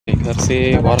घर से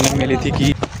वार्निंग मिली थी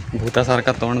कि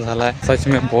भूतासारखा तोंड झाला है। सच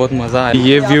में बहुत मज़ा आया।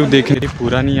 ये व्यू देखने की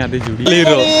पुरानी यादें जुड़ी।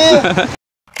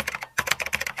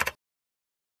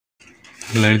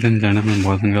 Ladies and gentlemen,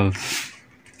 boys and girls,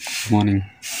 good morning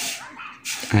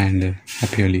and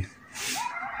happy Holi.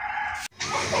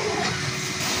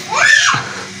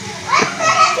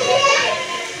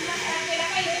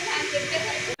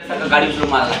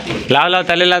 लाव लाव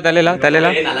तले लाव तले लाव तले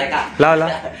लाव लाव लाव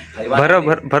भरो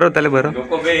भरो तले भरो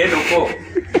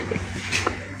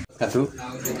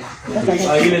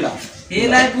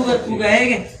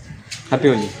हॅपी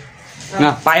होली ना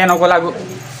पाया नको लागू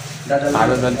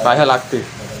पाया लागते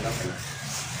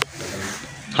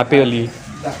happy Holi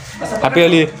happy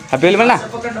Holi happy Holi म्हणा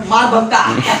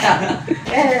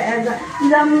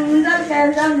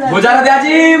गुजारा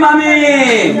द्याजी मामी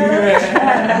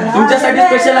तुमच्यासाठी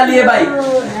स्पेशल आली आहे बाई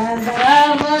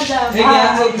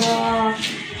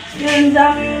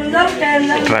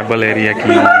ट्राइबल एरिया की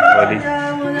होली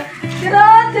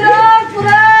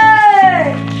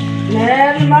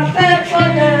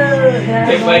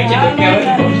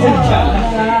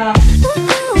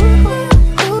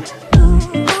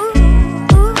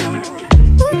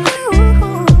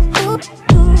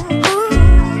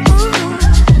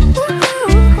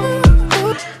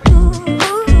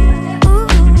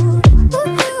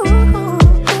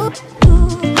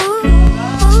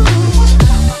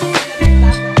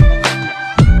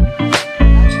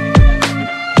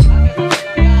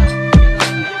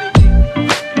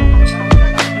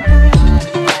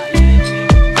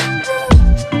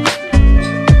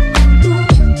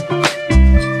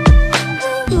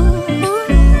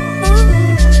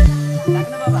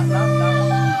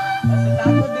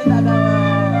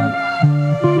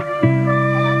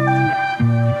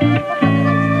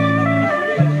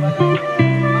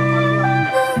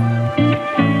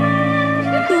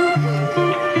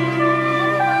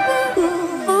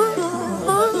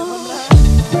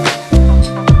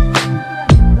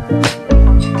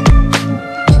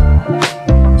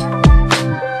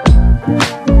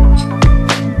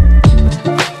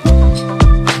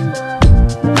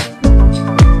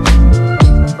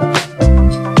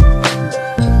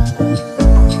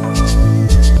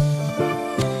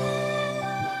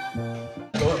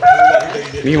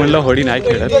मी म्हणलं होळी नाही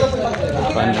खेळत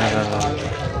पण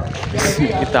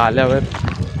इथं आल्यावर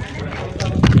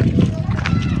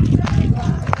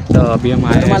तर अभी हम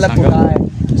आए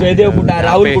जयदेव कुठं आहे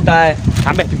राहुल कुठं आहे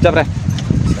थांबे चुपचाप रहे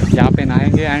यहाँ पे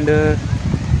नहाएंगे एंड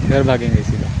घर भागेंगे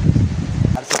सीधा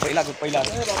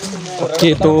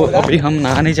ओके तो अभी हम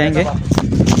नहाने जाएंगे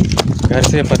घर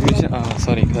से परमिशन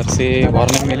घर से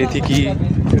वार्निंग मिली थी कि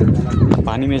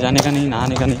पानी में जाने का नहीं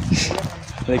नहाने का नहीं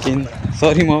लेकिन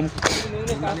सॉरी मॉम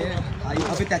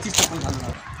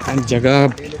एंड जगह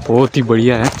बहुत ही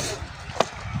बढ़िया है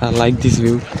आई लाइक दिस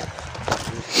व्यू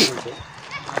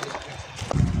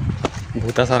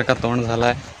भूतासारखा तोंड झाला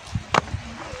आहे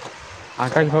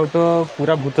आकाश भाऊ तो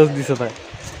पूरा भूतच दिसत आहे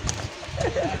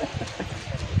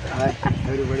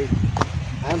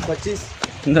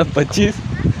 25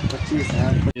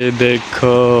 ये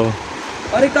देखो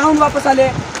अरे कहाँ वापस आले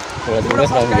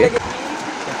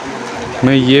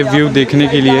मैं ये व्यू देखने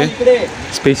के लिए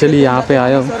स्पेशली यहाँ पे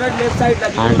आया हूँ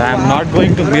and I am not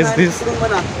going to miss this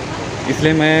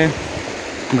इसलिए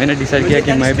मैंने डिसाइड किया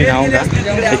कि मैं भी नहाऊंगा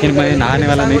लेकिन मैं नहाने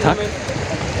वाला नहीं था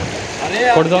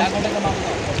छोड़ दो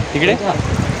तिकडे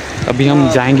अभी हम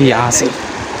जाएंगे यहाँ से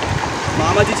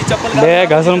बे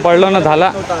घसरून पडलो ना झाला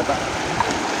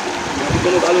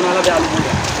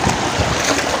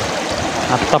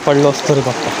आत्ता पडलोच तर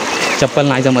बघता चप्पल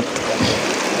नाही जमत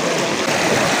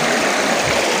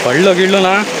पडलो गिडलो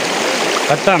ना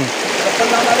खत्म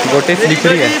गोटे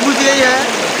स्लिपरी है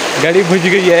गाड़ी भुज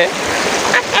गई है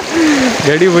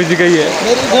गाड़ी भुज गई है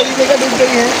मेरी घड़ी जगह डूब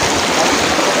गई है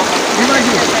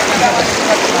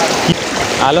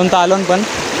आलोन तर आलोन पण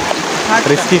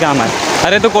रिस्की काम आहे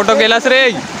अरे तो कोटो गेलास रे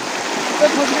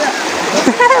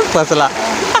फसला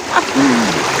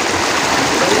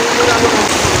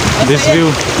दिस व्यू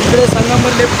इकडे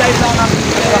संगमवर लेफ्ट साइड जाऊन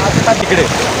तिकडे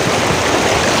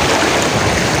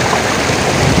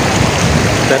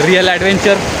द रियल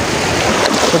एडवेंचर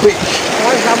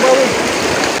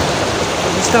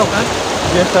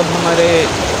ये सब हमारे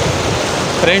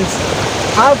फ्रेंड्स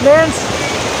हाँ फ्रेंड्स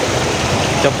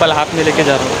चप्पल हाथ में लेके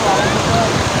जा रहा हूँ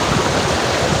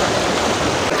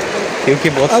क्योंकि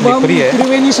बहुत स्लिपरी है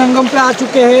त्रिवेणी संगम पे आ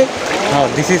चुके हैं हाँ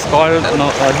this is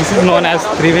known as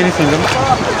Triveni Sangam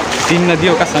 3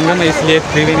 नदियों का संगम है इसलिए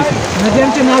त्रिवेणी संगम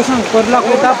नद्यांचे नाव सांग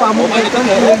पर्लाकोटा पामुलगौतम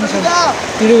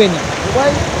त्रिवेणी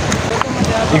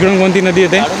इकडून कोणती नदी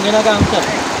येते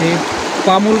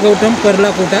पामुलगौतम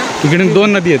पर्लाकोटा इकडून 2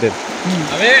 नदी येतात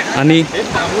आणि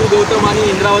गौतम आणि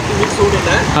इंद्रावती मिक्स होऊन येत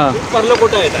आहे. हां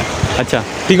पर्लकोटा येत आहे. अच्छा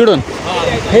तिकडून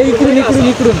हे इकडून इकडून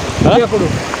इकडून हा? इकडून.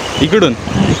 इकडून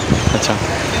अच्छा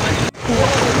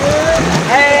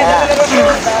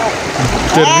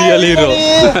रियल हीरो.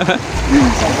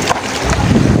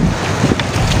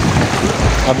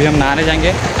 अभी हम नहाने जाएंगे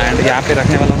एंड यहाँ पे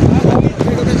रखने वाला हूँ.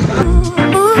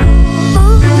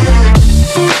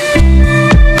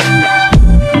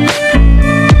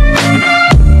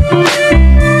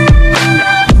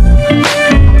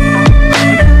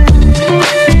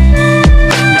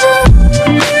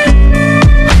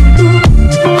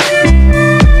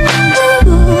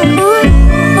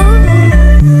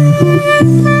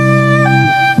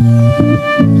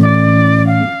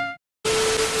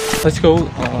 सच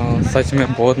कहूँ सच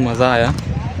में बहुत मज़ा आया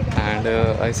एंड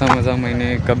ऐसा मज़ा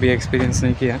मैंने कभी एक्सपीरियंस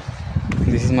नहीं किया.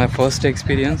 This is my first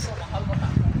experience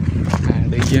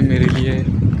and ये मेरे लिए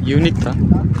यूनिक था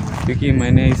क्योंकि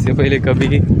मैंने इससे पहले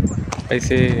कभी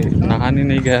ऐसे नहाने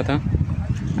नहीं गया था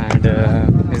एंड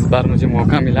इस बार मुझे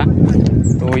मौका मिला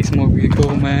तो इस मौके को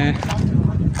मैं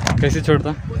कैसे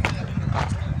छोड़ता.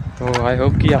 तो आई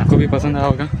होप कि आपको भी पसंद आया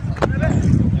होगा.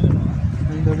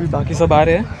 एंड अभी बाकी सब आ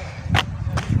रहे हैं.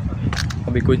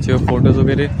 अभी कुछ फ़ोटोज़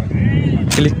वगैरह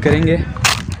क्लिक करेंगे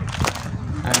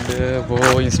एंड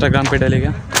वो इंस्टाग्राम पे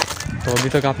डलेगा. तो अभी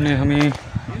तक आपने हमें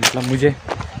मतलब मुझे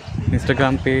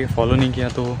इंस्टाग्राम पे फॉलो नहीं किया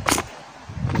तो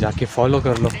जाके फॉलो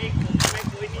कर लो.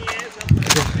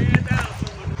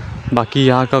 बाकी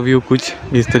यहाँ का व्यू कुछ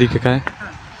इस तरीके का है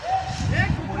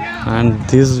एंड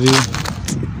दिस व्यू.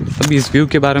 अभी इस व्यू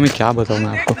के बारे में क्या बताऊँ मैं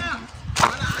आपको.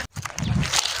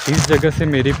 इस जगह से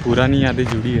मेरी पुरानी यादें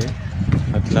जुड़ी है.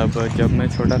 मतलब जब मैं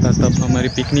छोटा था तब हमारी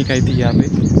पिकनिक आई थी यहाँ पे.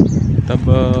 तब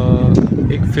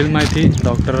एक फ़िल्म आई थी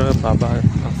डॉक्टर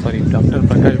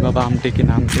प्रकाश बाबा आमटे के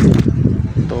नाम से.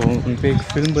 तो उन पर एक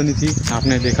फ़िल्म बनी थी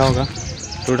आपने देखा होगा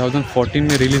 2014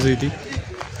 में रिलीज़ हुई थी.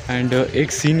 एंड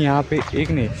एक सीन यहाँ पे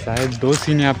एक नहीं शायद 2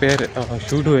 सीन यहाँ पे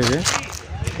शूट हुए थे.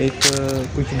 एक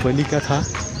कुछ बलि का था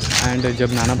एंड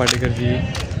जब नाना पाटेकर जी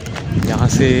यहाँ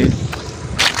से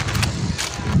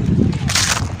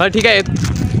ठीक है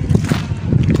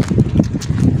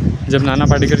जब नाना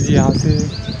पाटेकर जी यहाँ से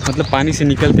मतलब पानी से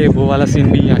निकलते वो वाला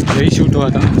सीन भी यही शूट हुआ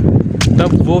था.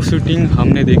 तब वो शूटिंग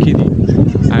हमने देखी थी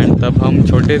एंड तब हम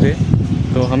छोटे थे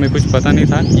तो हमें कुछ पता नहीं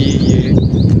था कि ये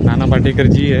नाना पाटेकर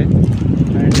जी है.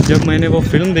 एंड जब मैंने वो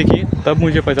फिल्म देखी तब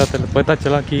मुझे पता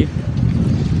चला कि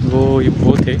वो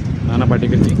थे नाना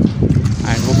पाटेकर जी.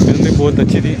 एंड वो फिल्म भी बहुत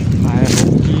अच्छी थी. आई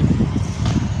होप कि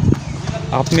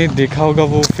आपने देखा होगा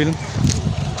वो फिल्म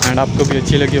एंड आपको भी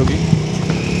अच्छी लगी होगी.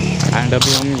 एंड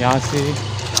अभी हम यहाँ से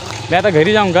मैं तो घर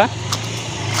ही जाऊँगा.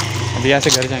 अभी यहाँ से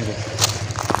घर जाएंगे.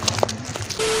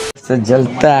 से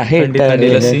जलता है ठंडी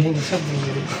लस्सी.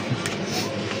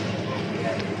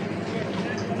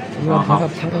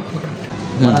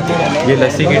 ये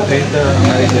लस्सी की ट्रीट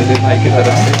हमारे जयदेव भाई की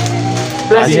तरफ से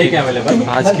आज है क्या अवेलेबल.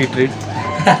 आज की ट्रीट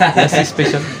लस्सी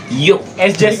स्पेशल यो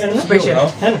स्पेशल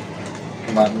है ना.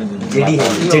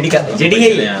 जेडी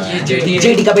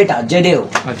का बेटा जयदेव.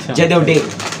 अच्छा जयदेव डे.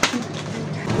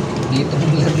 ये तो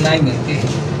मतलब नहीं मिलती.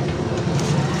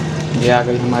 ये आ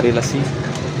गई हमारी लस्सी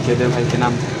जयदेव भाई के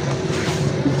नाम.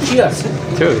 चीयर्स.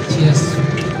 यस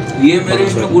ये मेरे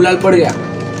इसमें गुलाल पड़ गया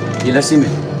ये लस्सी में.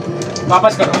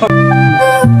 वापस करो.